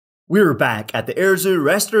We're back at the Air Zoo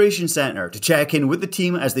Restoration Centre to check in with the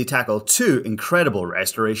team as they tackle two incredible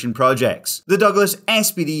restoration projects, the Douglas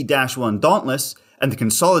SBD-1 Dauntless and the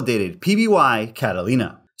Consolidated PBY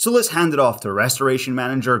Catalina. So let's hand it off to Restoration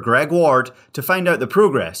Manager Greg Ward to find out the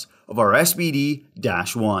progress of our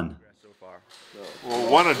SBD-1. Well,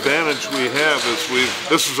 one advantage we have is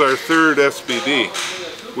this is our third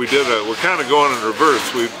SBD. We're kind of going in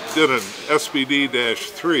reverse. We did an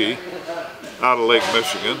SBD-3 out of Lake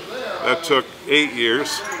Michigan. That took 8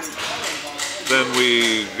 years. Then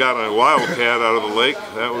we got a Wildcat out of the lake.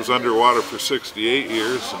 That was underwater for 68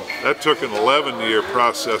 years. And that took an 11-year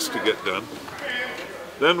process to get done.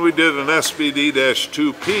 Then we did an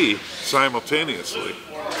SBD-2P simultaneously.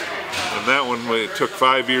 And that one took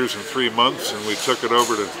 5 years and 3 months, and we took it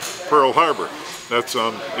over to Pearl Harbor. That's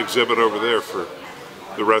on exhibit over there for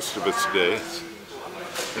the rest of its days.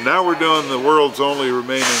 And now we're doing the world's only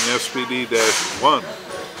remaining SBD-1,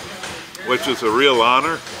 which is a real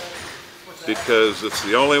honor because it's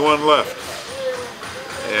the only one left.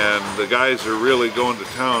 And the guys are really going to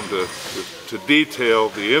town to detail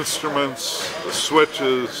the instruments, the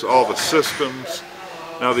switches, all the systems.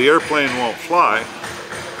 Now the airplane won't fly,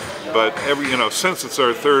 but since it's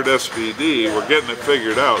our third SBD, we're getting it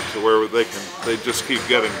figured out to where they just keep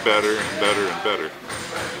getting better and better and better.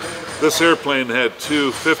 This airplane had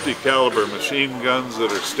two 50 caliber machine guns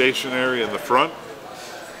that are stationary in the front,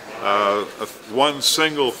 one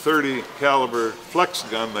single 30 caliber flex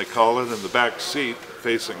gun, they call it, in the back seat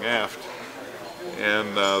facing aft,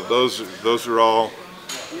 and those are all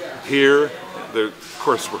here. Of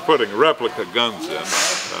course, we're putting replica guns in.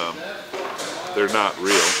 They're not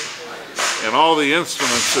real. And all the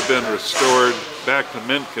instruments have been restored back to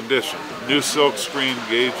mint condition. New silk screen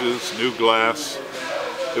gauges, new glass.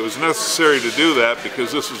 It was necessary to do that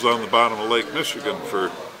because this was on the bottom of Lake Michigan for,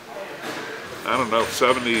 I don't know,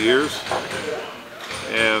 70 years.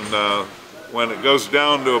 And when it goes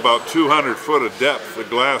down to about 200 foot of depth, the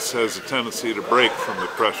glass has a tendency to break from the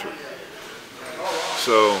pressure.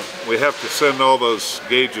 So we have to send all those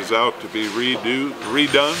gauges out to be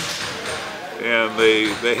redone. And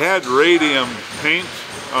they had radium paint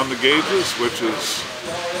on the gauges, which is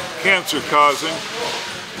cancer causing.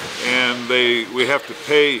 And we have to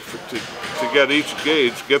pay to get each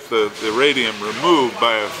gauge, get the radium removed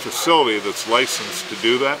by a facility that's licensed to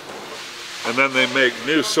do that. And then they make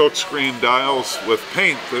new silkscreen dials with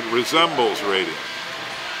paint that resembles radium.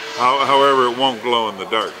 However, it won't glow in the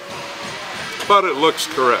dark. But it looks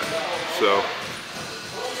correct. So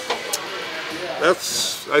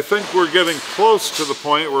I think we're getting close to the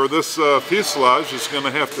point where this fuselage is we're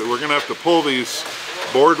going to have to pull these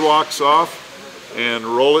boardwalks off and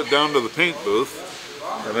roll it down to the paint booth.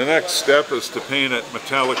 And the next step is to paint it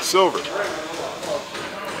metallic silver.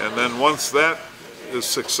 And then once that is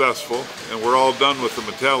successful and we're all done with the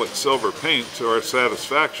metallic silver paint to our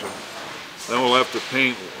satisfaction, then we'll have to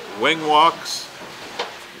paint wing walks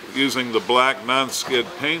using the black non-skid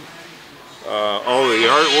paint. All the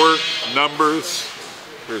artwork, numbers,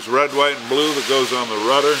 there's red, white, and blue that goes on the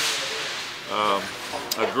rudder,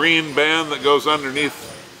 a green band that goes underneath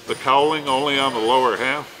the cowling, only on the lower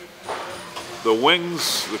half. The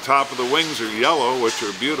wings, the top of the wings are yellow, which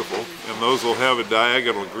are beautiful, and those will have a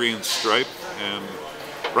diagonal green stripe. And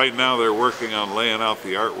right now they're working on laying out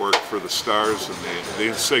the artwork for the stars and the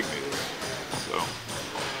insignias. So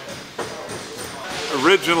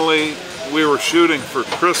originally we were shooting for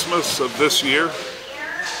Christmas of this year.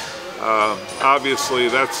 Obviously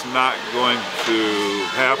that's not going to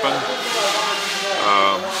happen.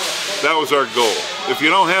 That was our goal. If you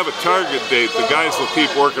don't have a target date, the guys will keep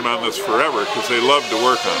working on this forever because they love to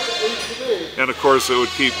work on it. And of course it would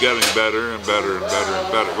keep getting better and better and better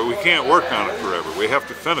and better. But we can't work on it forever. We have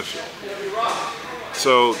to finish it.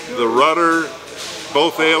 So the rudder,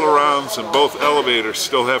 both ailerons and both elevators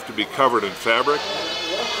still have to be covered in fabric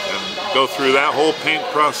and go through that whole paint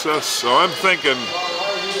process. So I'm thinking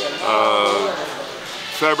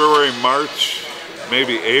February, March,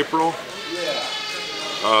 maybe April.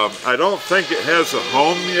 I don't think it has a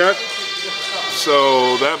home yet,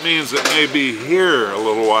 so that means it may be here a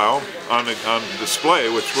little while on display,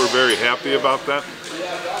 which we're very happy about that,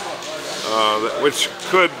 which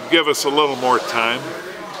could give us a little more time.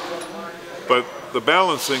 But the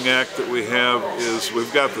balancing act that we have is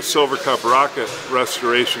we've got the Silver Cup rocket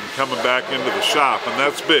restoration coming back into the shop, and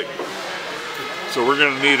that's big. So we're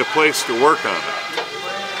going to need a place to work on it.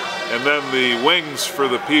 And then the wings for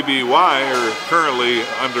the PBY are currently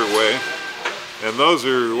underway, and those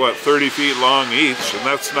are, what, 30 feet long each, and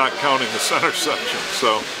that's not counting the center section.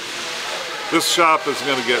 So This shop is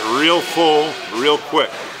going to get real full real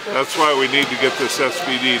quick. That's why we need to get this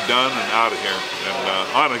SBD done and out of here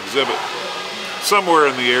and on exhibit somewhere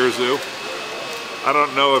in the air zoo. I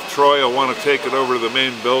don't know if Troy will want to take it over to the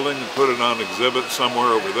main building and put it on exhibit somewhere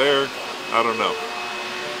over there. I don't know.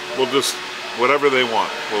 We'll just, whatever they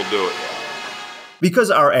want, we'll do it.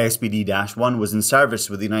 Because our SBD-1 was in service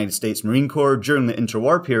with the United States Marine Corps during the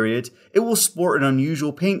interwar period, it will sport an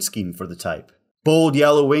unusual paint scheme for the type. Bold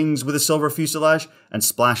yellow wings with a silver fuselage and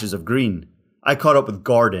splashes of green. I caught up with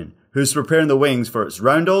Gordon, who's preparing the wings for its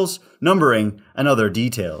roundels, numbering, and other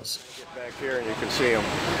details. Get back here and you can see them.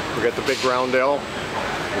 We got the big roundel,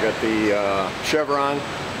 we got the chevron,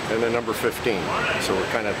 and the number 15. So we're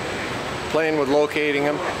kind of playing with locating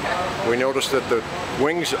them. We noticed that the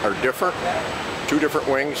wings are different. Two different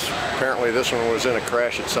wings. Apparently this one was in a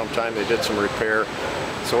crash at some time. They did some repair.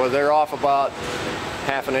 So they're off about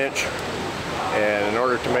 ½ an inch. And in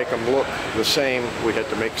order to make them look the same, we had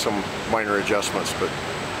to make some minor adjustments, but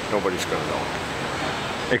nobody's going to know.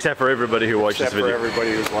 Except for everybody who watched this video. Except for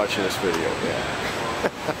everybody who's watching this video, yeah.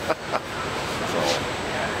 So,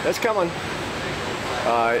 that's coming.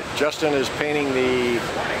 Justin is painting the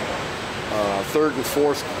third and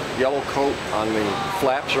fourth yellow coat on the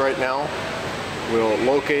flaps right now. We'll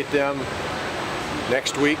locate them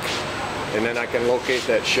next week, and then I can locate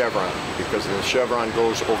that chevron, because the chevron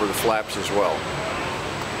goes over the flaps as well.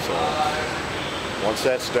 So once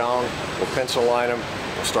that's down, we'll pencil line them,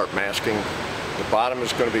 we'll start masking. The bottom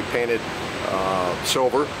is going to be painted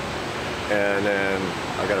silver, and then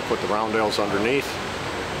I got to put the roundels underneath.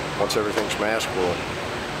 Once everything's masked, we'll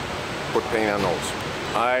put paint on those.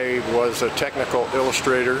 I was a technical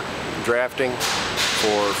illustrator, drafting,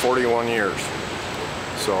 for 41 years.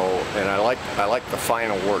 So, and I like the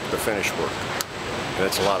final work, the finished work. And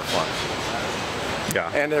it's a lot of fun.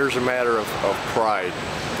 Yeah. And there's a matter of pride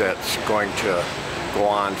that's going to go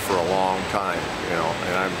on for a long time, you know,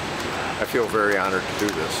 and I feel very honored to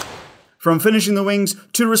do this. From finishing the wings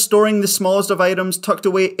to restoring the smallest of items tucked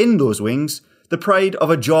away in those wings, the pride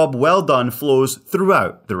of a job well done flows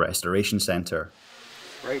throughout the Restoration Center.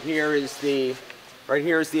 Right here is the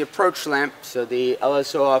approach lamp, so the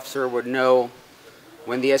LSO officer would know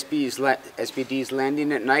when the SBD is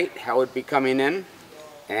landing at night, how it would be coming in.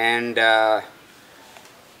 And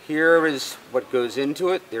here is what goes into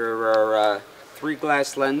it. There are 3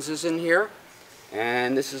 glass lenses in here,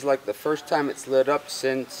 and this is like the first time it's lit up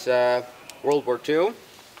since World War II.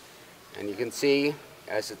 And you can see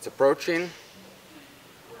as it's approaching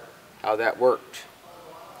how that worked.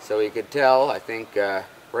 So you could tell, I think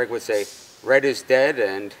Greg would say, red is dead,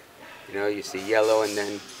 and you know, you see yellow and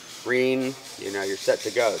then green, you know, you're set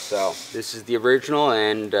to go. So this is the original,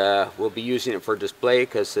 and we'll be using it for display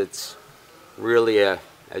because it's really,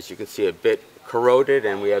 as you can see, a bit corroded,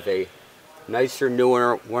 and we have a nicer,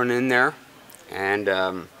 newer one in there. And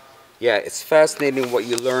yeah, it's fascinating what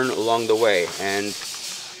you learn along the way. And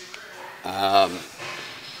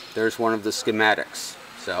there's one of the schematics.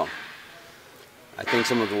 So I think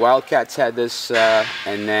some of the Wildcats had this,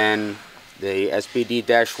 and then the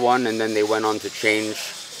SBD-1, and then they went on to change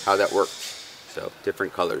how that worked. So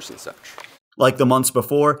different colors and such. Like the months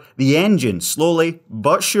before, the engine slowly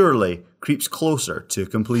but surely creeps closer to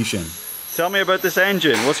completion. Tell me about this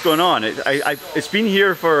engine. What's going on? It's been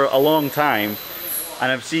here for a long time,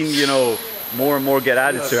 and I've seen, you know, more and more get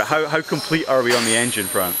added to it. How complete are we on the engine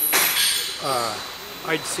front?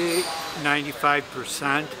 I'd say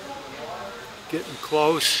 95%. Getting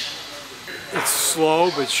close. It's slow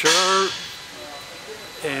but sure,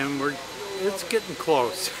 and it's getting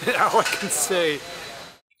close. All I can say.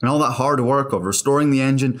 And all that hard work of restoring the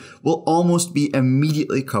engine will almost be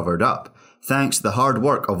immediately covered up, thanks to the hard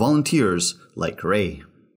work of volunteers like Ray.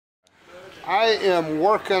 I am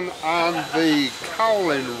working on the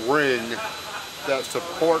cowling ring that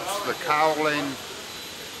supports the cowling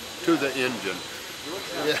to the engine.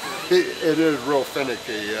 It is real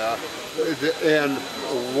finicky, and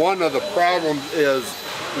one of the problems is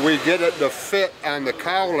we get it to fit on the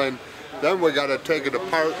cowling, then we got to take it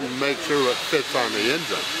apart and make sure it fits on the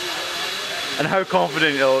engine. And how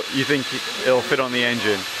confident you think it'll fit on the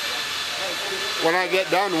engine? When I get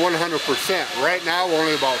done, 100%. Right now,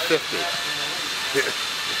 only about 50.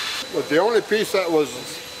 But the only piece that was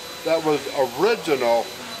original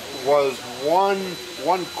was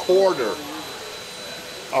one quarter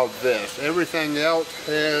of this. Everything else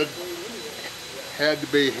had to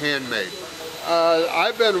be handmade.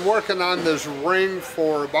 I've been working on this ring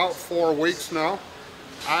for about 4 weeks now.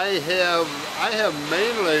 I have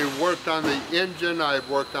mainly worked on the engine. I've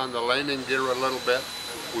worked on the landing gear a little bit.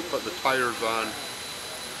 We put the tires on,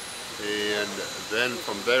 And then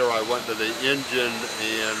from there I went to the engine,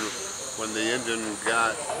 and when the engine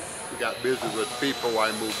got busy with people,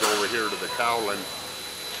 I moved over here to the cowling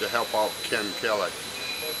to help out Ken Kelly.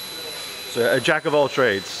 So a jack of all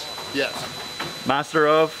trades. Yes. Master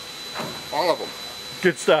of? All of them.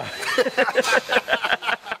 Good stuff.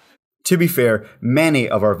 To be fair, many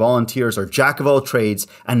of our volunteers are jack of all trades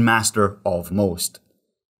and master of most.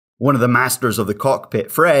 One of the masters of the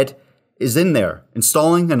cockpit, Fred, is in there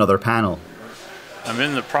installing another panel. I'm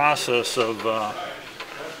in the process of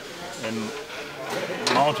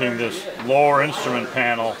mounting this lower instrument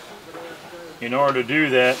panel. In order to do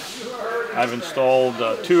that, I've installed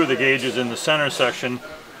 2 of the gauges in the center section.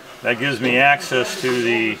 That gives me access to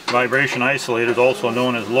the vibration isolators, also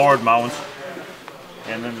known as Lord mounts.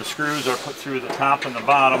 And then the screws are put through the top and the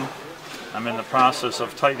bottom. I'm in the process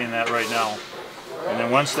of tightening that right now. And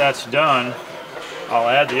then once that's done, I'll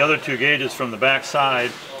add the other 2 gauges from the back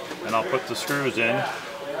side, and I'll put the screws in,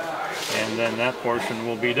 and then that portion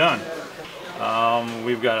will be done.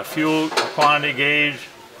 We've got a fuel quantity gauge.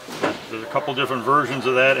 There's a couple different versions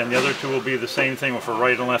of that, and the other 2 will be the same thing for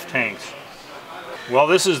right and left tanks. Well,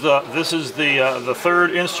 this is the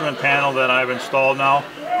 3rd instrument panel that I've installed now,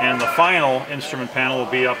 and the final instrument panel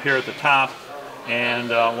will be up here at the top. And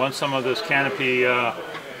once some of this canopy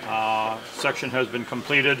section has been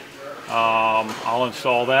completed, I'll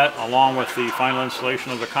install that along with the final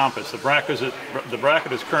installation of the compass. The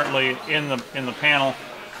bracket is currently in the panel.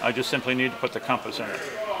 I just simply need to put the compass in it.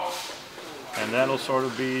 And that'll sort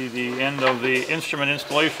of be the end of the instrument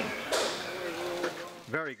installation.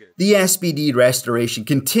 Very good. The SBD restoration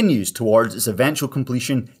continues towards its eventual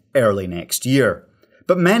completion early next year.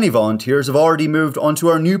 But many volunteers have already moved on to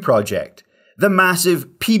our new project, the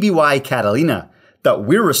massive PBY Catalina, that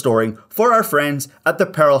we're restoring for our friends at the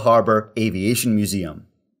Pearl Harbor Aviation Museum.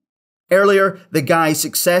 Earlier, the guys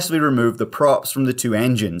successfully removed the props from the 2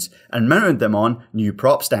 engines and mounted them on new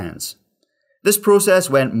prop stands. This process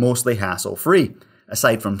went mostly hassle-free,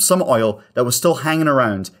 aside from some oil that was still hanging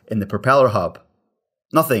around in the propeller hub.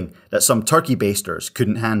 Nothing that some turkey basters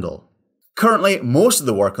couldn't handle. Currently, most of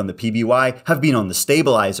the work on the PBY have been on the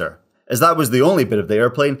stabilizer, as that was the only bit of the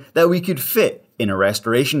airplane that we could fit in a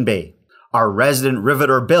restoration bay. Our resident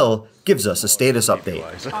riveter Bill gives us a status update.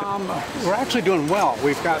 We're actually doing well.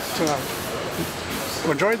 We've got the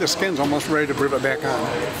majority of the skin's almost ready to rivet back on.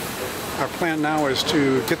 Our plan now is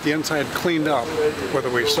to get the inside cleaned up. Whether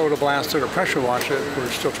we soda blast it or pressure wash it, we're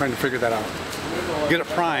still trying to figure that out. Get it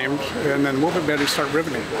primed, and then we'll be ready to start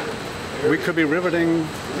riveting. We could be riveting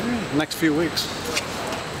the next few weeks.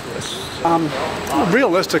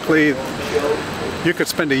 Realistically, you could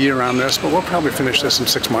spend a year on this, but we'll probably finish this in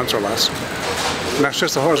 6 months or less. And that's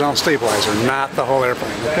just the horizontal stabilizer, not the whole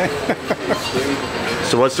airplane, okay?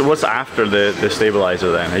 So what's after the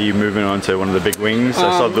stabilizer then? Are you moving on to one of the big wings?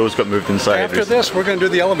 I saw those got moved inside. After this, we're going to do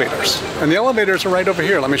the elevators. And the elevators are right over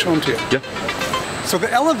here. Let me show them to you. Yeah. So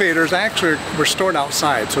the elevators actually were stored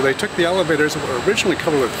outside. So they took the elevators that were originally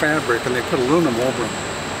covered with fabric and they put aluminum over them.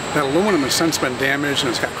 That aluminum has since been damaged and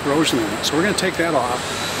it's got corrosion in it. So we're going to take that off,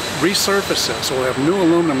 resurface it, so we'll have new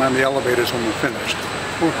aluminum on the elevators when we're finished.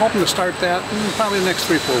 We're hoping to start that in probably the next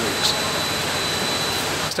 3-4 weeks.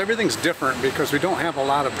 So everything's different because we don't have a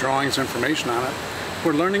lot of drawings or information on it.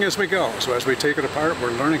 We're learning as we go. So as we take it apart,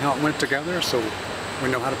 we're learning how it went together so we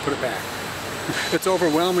know how to put it back. It's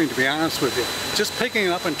overwhelming, to be honest with you. Just picking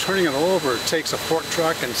it up and turning it over takes a fork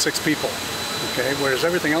truck and 6 people. Okay, whereas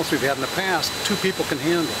everything else we've had in the past, 2 people can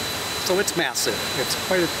handle. So it's massive. It's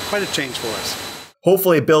quite a change for us.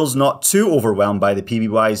 Hopefully Bill's not too overwhelmed by the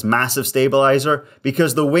PBY's massive stabilizer,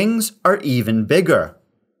 because the wings are even bigger.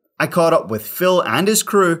 I caught up with Phil and his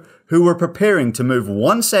crew, who were preparing to move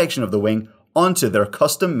one section of the wing onto their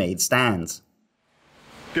custom-made stands.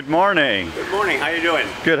 Good morning. Good morning, how you doing?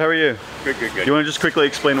 Good, how are you? Good, good, good. Do you want to just quickly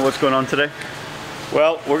explain what's going on today?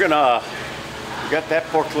 Well, we got that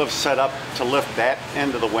forklift set up to lift that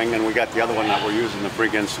end of the wing, and we got the other one that we're using to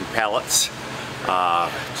bring in some pallets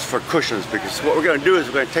for cushions, because what we're going to do is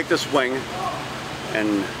we're going to take this wing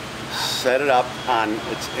and set it up on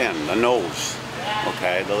its end, the nose,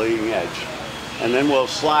 okay, the leading edge. And then we'll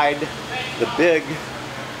slide the big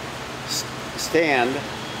stand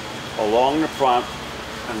along the front,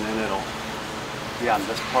 and then it'll be on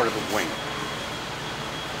this part of the wing,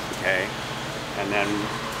 okay? And then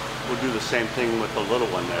we'll do the same thing with the little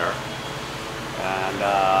one there. And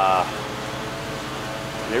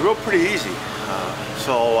they roll pretty easy.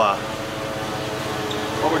 So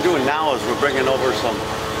what we're doing now is we're bringing over some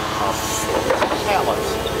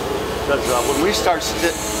pallets. Because when we start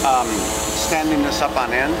standing this up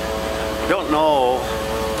on end, we don't know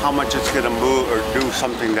how much it's going to move or do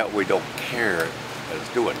something that we don't care that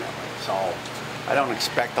it's doing that way. So I don't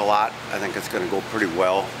expect a lot. I think it's going to go pretty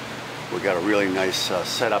well. We got a really nice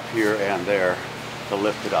setup here and there to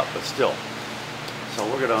lift it up, but still. So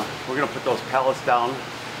we're gonna put those pallets down,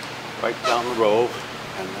 right down the row,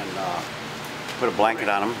 and then put a blanket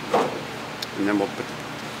on them, and then we'll put the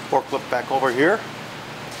forklift back over here,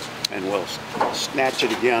 and we'll snatch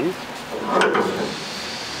it again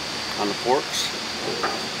on the forks,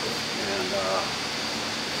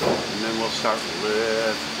 and then we'll start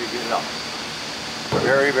lifting it up.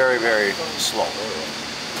 Very, very, very slow.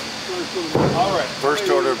 All right. First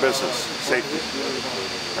order of business, safety,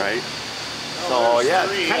 right? So yeah,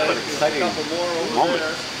 it's kind of an exciting moment,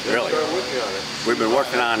 really. We've been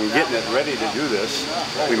working on getting it ready to do this.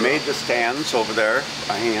 We made the stands over there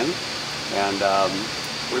by hand, and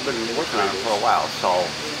we've been working on it for a while, so.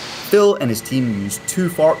 Phil and his team used 2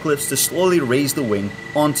 forklifts to slowly raise the wing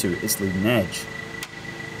onto its leading edge.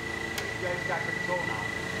 You guys got control now.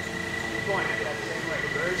 Keep going at that same rate,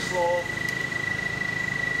 very slow.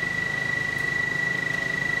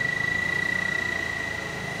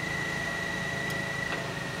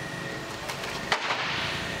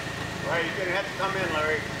 Right, you're gonna have to come in,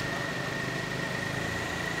 Larry.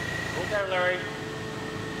 Hold there, Larry.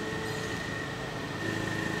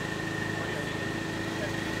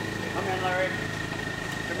 Come in, Larry.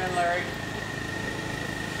 Come in, Larry.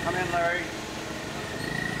 Come in, Larry.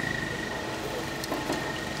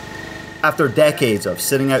 After decades of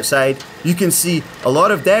sitting outside, you can see a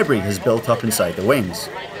lot of debris has built up inside the wings.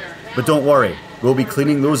 But don't worry, we'll be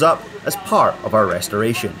cleaning those up as part of our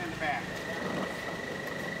restoration.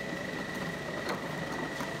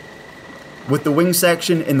 With the wing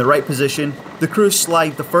section in the right position, the crew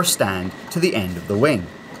slide the first stand to the end of the wing.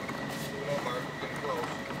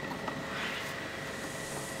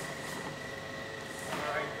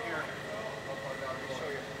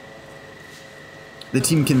 The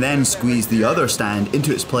team can then squeeze the other stand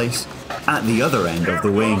into its place at the other end of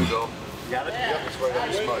the wing. Got it? Yep, it's right on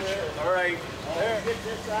the smudge. All right. There, get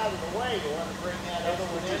this out of the way. You want to bring that other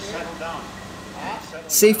one in. Just settle down.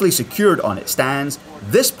 Safely secured on its stands,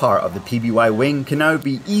 this part of the PBY wing can now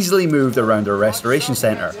be easily moved around our restoration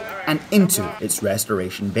centre and into its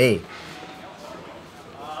restoration bay.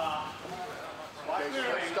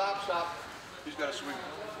 Stop. He's got to swing.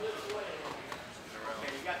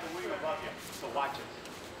 Okay, you got the wing above you, so watch it.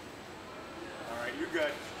 All right, you're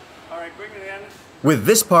good. All right, bring it in. With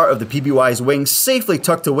this part of the PBY's wing safely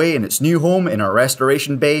tucked away in its new home in our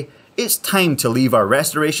restoration bay, it's time to leave our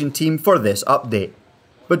restoration team for this update.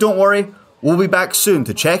 But don't worry, we'll be back soon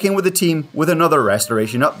to check in with the team with another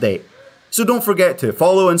restoration update. So don't forget to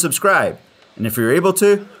follow and subscribe. And if you're able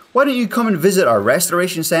to, why don't you come and visit our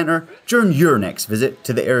restoration centre during your next visit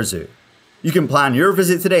to the Air Zoo? You can plan your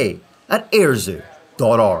visit today at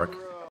airzoo.org.